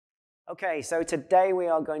Okay, so today we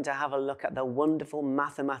are going to have a look at the wonderful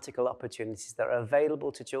mathematical opportunities that are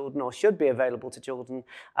available to children or should be available to children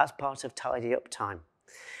as part of Tidy Up Time.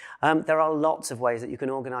 There are lots of ways that you can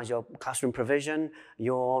organise your classroom provision,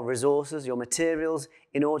 your resources, your materials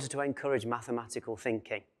in order to encourage mathematical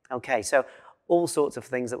thinking. Okay, so all sorts of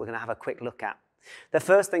things that we're going to have a quick look at. The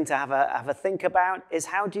first thing to have a think about is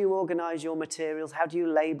how do you organise your materials? How do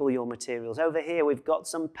you label your materials? Over here we've got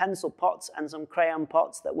some pencil pots and some crayon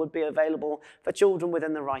pots that would be available for children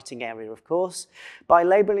within the writing area, of course. By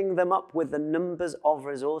labelling them up with the numbers of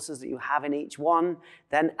resources that you have in each one,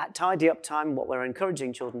 then at Tidy Up Time what we're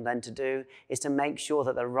encouraging children then to do is to make sure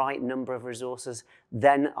that the right number of resources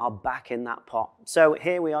then are back in that pot. So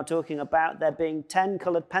here we are talking about there being 10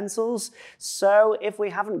 coloured pencils. So if we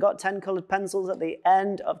haven't got 10 coloured pencils at the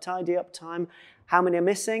end of Tidy Up Time, how many are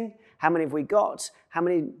missing? How many have we got? How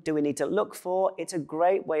many do we need to look for? It's a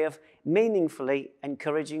great way of meaningfully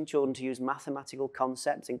encouraging children to use mathematical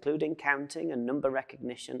concepts, including counting and number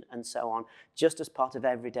recognition and so on, just as part of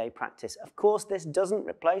everyday practice. Of course, this doesn't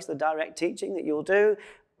replace the direct teaching that you'll do,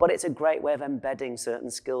 but it's a great way of embedding certain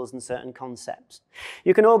skills and certain concepts.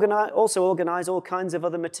 You can also organise all kinds of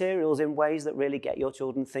other materials in ways that really get your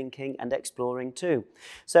children thinking and exploring too.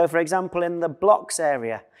 So for example, in the blocks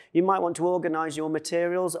area, you might want to organise your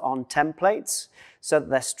materials on templates so that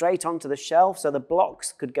they're straight onto the shelf, so the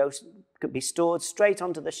blocks could be stored straight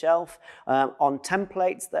onto the shelf on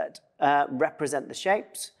templates that represent the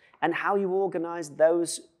shapes, and how you organise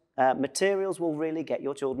those materials will really get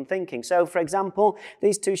your children thinking. So for example,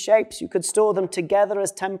 these two shapes, you could store them together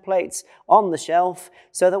as templates on the shelf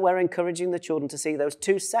so that we're encouraging the children to see those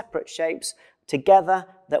two separate shapes together,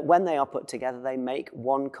 that when they are put together, they make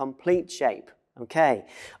one complete shape. Okay.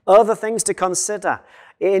 Other things to consider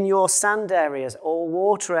in your sand areas or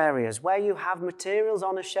water areas where you have materials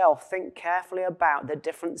on a shelf, think carefully about the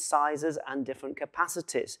different sizes and different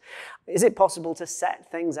capacities. Is it possible to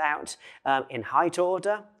set things out in height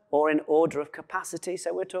order or in order of capacity?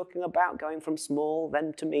 So we're talking about going from small,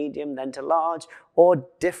 then to medium, then to large, or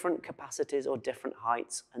different capacities or different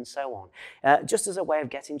heights and so on. Just as a way of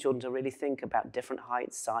getting children to really think about different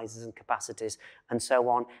heights, sizes and capacities and so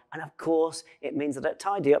on. And of course, it means that at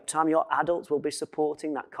Tidy Up Time, your adults will be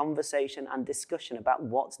supporting that conversation and discussion about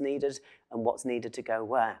what's needed and what's needed to go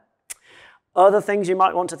where. Other things you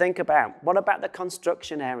might want to think about. What about the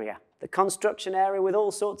construction area? The construction area with all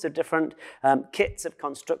sorts of different kits of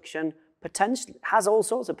construction has all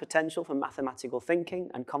sorts of potential for mathematical thinking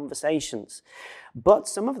and conversations. But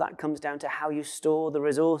some of that comes down to how you store the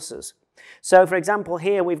resources. So for example,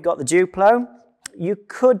 here we've got the Duplo. You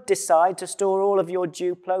could decide to store all of your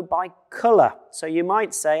Duplo by colour. So you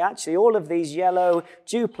might say, actually, all of these yellow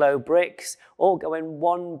Duplo bricks all go in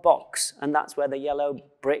one box, and that's where the yellow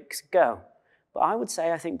bricks go. But I would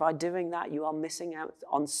say, I think by doing that, you are missing out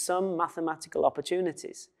on some mathematical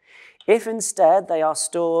opportunities. If instead they are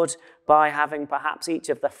stored by having perhaps each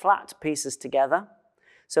of the flat pieces together,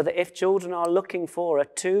 so that if children are looking for a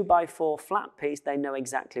 2x4 flat piece, they know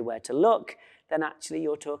exactly where to look, then actually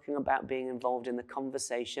you're talking about being involved in the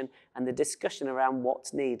conversation and the discussion around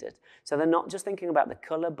what's needed. So they're not just thinking about the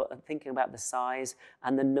colour, but thinking about the size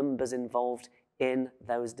and the numbers involved in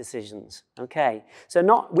those decisions. Okay,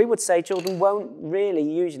 so we would say children won't really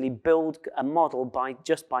usually build a model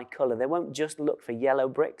just by colour. They won't just look for yellow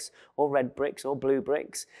bricks or red bricks or blue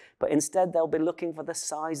bricks, but instead they'll be looking for the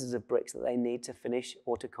sizes of bricks that they need to finish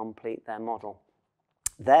or to complete their model.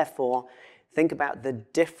 Therefore, think about the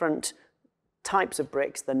different types of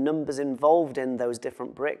bricks, the numbers involved in those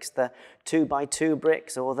different bricks, the 2x2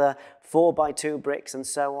 bricks or the 4x2 bricks and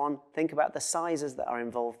so on. Think about the sizes that are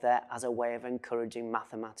involved there as a way of encouraging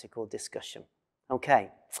mathematical discussion. Okay,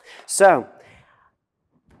 so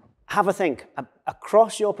have a think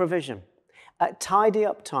across your provision. At Tidy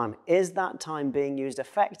Up Time, is that time being used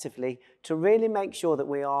effectively to really make sure that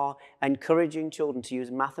we are encouraging children to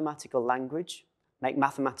use mathematical language, make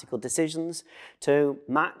mathematical decisions, to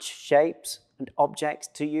match shapes and objects,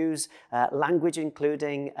 to use language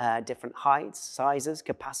including different heights, sizes,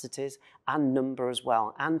 capacities, and number as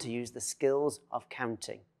well, and to use the skills of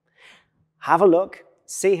counting. Have a look,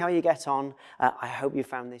 see how you get on. I hope you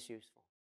found this useful.